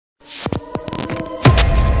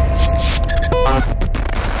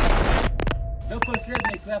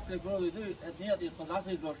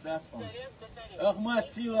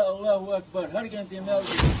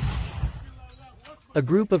A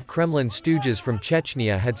group of Kremlin stooges from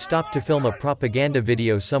Chechnya had stopped to film a propaganda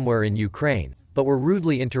video somewhere in Ukraine, but were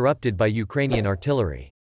rudely interrupted by Ukrainian artillery.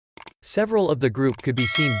 Several of the group could be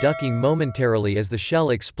seen ducking momentarily as the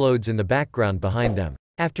shell explodes in the background behind them.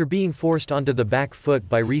 After being forced onto the back foot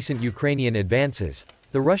by recent Ukrainian advances,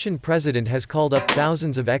 the Russian president has called up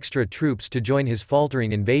thousands of extra troops to join his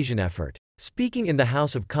faltering invasion effort. Speaking in the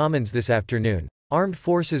House of Commons this afternoon, Armed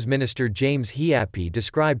Forces Minister James Heapy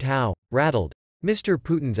described how, rattled, Mr.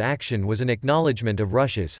 Putin's action was an acknowledgement of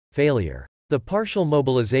Russia's failure. The partial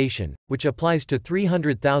mobilization, which applies to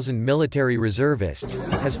 300,000 military reservists,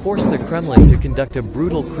 has forced the Kremlin to conduct a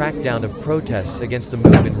brutal crackdown of protests against the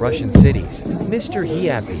move in Russian cities. Mr.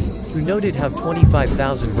 Heapy, who noted how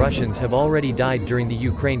 25,000 Russians have already died during the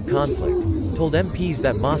Ukraine conflict, told MPs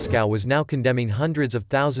that Moscow was now condemning hundreds of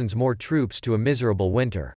thousands more troops to a miserable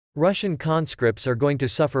winter. Russian conscripts are going to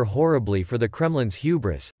suffer horribly for the Kremlin's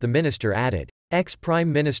hubris, the minister added.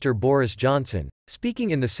 Ex-Prime Minister Boris Johnson,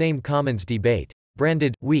 speaking in the same Commons debate,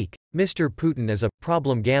 branded weak Mr. Putin as a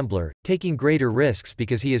problem gambler, taking greater risks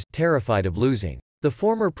because he is terrified of losing. The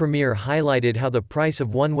former premier highlighted how the price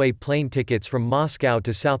of one-way plane tickets from Moscow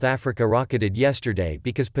to South Africa rocketed yesterday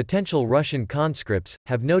because potential Russian conscripts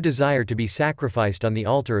have no desire to be sacrificed on the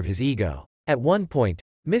altar of his ego. At one point,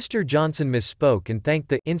 Mr. Johnson misspoke and thanked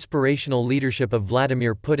the inspirational leadership of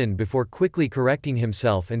Vladimir Putin before quickly correcting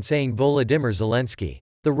himself and saying Volodymyr Zelensky.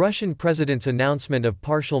 The Russian president's announcement of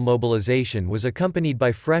partial mobilization was accompanied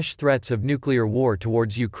by fresh threats of nuclear war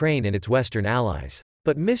towards Ukraine and its Western allies.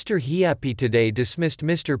 But Mr. Heapy today dismissed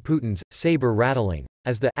Mr. Putin's saber rattling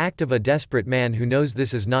as the act of a desperate man who knows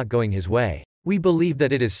this is not going his way. We believe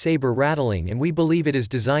that it is saber-rattling and we believe it is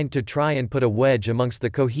designed to try and put a wedge amongst the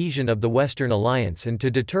cohesion of the Western alliance and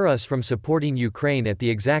to deter us from supporting Ukraine at the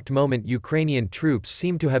exact moment Ukrainian troops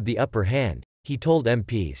seem to have the upper hand, he told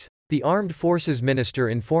MPs. The Armed Forces Minister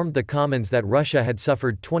informed the Commons that Russia had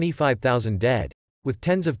suffered 25,000 dead, with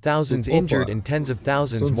tens of thousands injured and tens of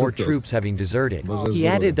thousands more troops having deserted. He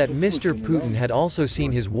added that Mr. Putin had also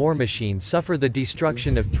seen his war machine suffer the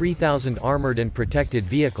destruction of 3,000 armored and protected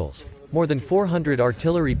vehicles, more than 400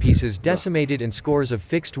 artillery pieces decimated and scores of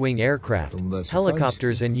fixed-wing aircraft,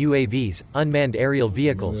 helicopters and UAVs, unmanned aerial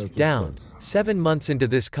vehicles, downed. 7 months into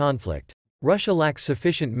this conflict, Russia lacks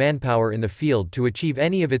sufficient manpower in the field to achieve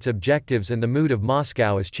any of its objectives and the mood of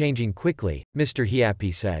Moscow is changing quickly, Mr.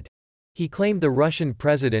 Heapy said. He claimed the Russian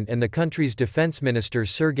president and the country's defense minister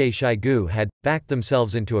Sergei Shoigu had backed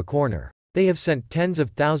themselves into a corner. They have sent tens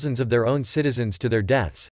of thousands of their own citizens to their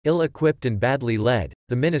deaths, ill-equipped and badly led,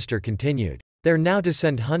 the minister continued. They're now to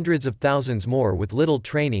send hundreds of thousands more with little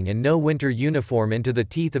training and no winter uniform into the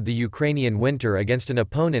teeth of the Ukrainian winter against an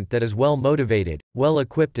opponent that is well-motivated,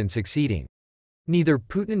 well-equipped and succeeding. Neither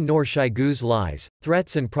Putin nor Shoigu's lies,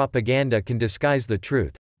 threats and propaganda can disguise the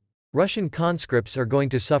truth. Russian conscripts are going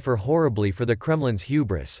to suffer horribly for the Kremlin's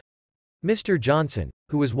hubris. Mr. Johnson,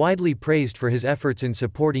 who was widely praised for his efforts in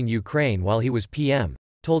supporting Ukraine while he was PM,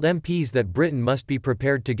 told MPs that Britain must be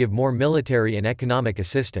prepared to give more military and economic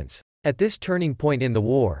assistance. At this turning point in the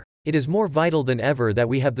war, it is more vital than ever that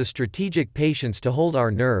we have the strategic patience to hold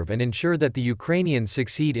our nerve and ensure that the Ukrainians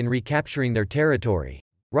succeed in recapturing their territory,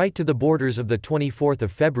 right to the borders of the 24th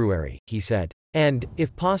of February, he said. And,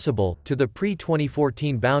 if possible, to the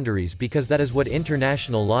pre-2014 boundaries because that is what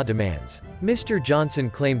international law demands. Mr. Johnson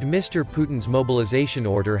claimed Mr. Putin's mobilization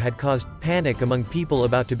order had caused panic among people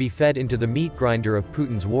about to be fed into the meat grinder of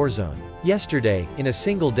Putin's war zone. Yesterday, in a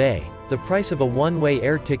single day, the price of a one-way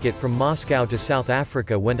air ticket from Moscow to South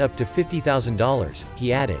Africa went up to $50,000,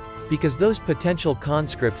 he added. Because those potential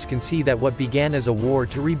conscripts can see that what began as a war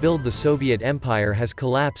to rebuild the Soviet Empire has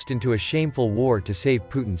collapsed into a shameful war to save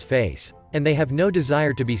Putin's face. And they have no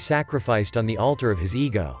desire to be sacrificed on the altar of his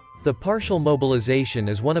ego. The partial mobilization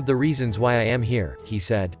is one of the reasons why I am here, he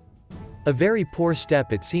said. A very poor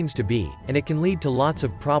step it seems to be, and it can lead to lots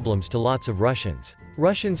of problems to lots of Russians.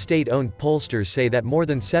 Russian state-owned pollsters say that more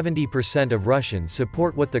than 70% of Russians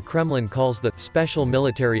support what the Kremlin calls the special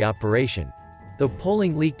military operation, though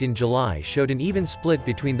polling leaked in July showed an even split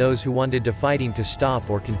between those who wanted the fighting to stop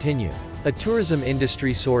or continue. A tourism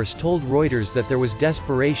industry source told Reuters that there was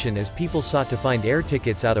desperation as people sought to find air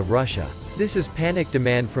tickets out of Russia. This is panic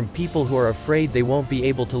demand from people who are afraid they won't be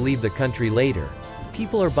able to leave the country later.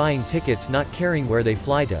 People are buying tickets not caring where they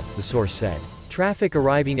fly to, the source said. Traffic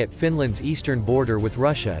arriving at Finland's eastern border with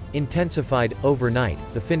Russia intensified overnight,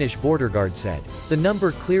 the Finnish border guard said. The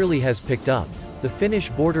number clearly has picked up. The Finnish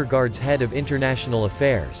border guard's head of international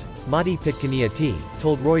affairs, Matti Pitkaniemi,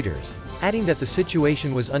 told Reuters. adding that the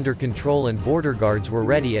situation was under control and border guards were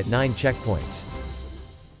ready at 9 checkpoints.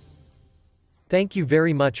 Thank you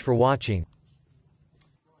very much for watching.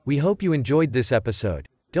 We hope you enjoyed this episode.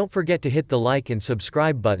 Don't forget to hit the like and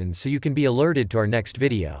subscribe buttons so you can be alerted to our next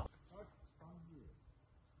video.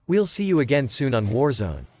 We'll see you again soon on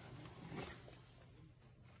Warzone.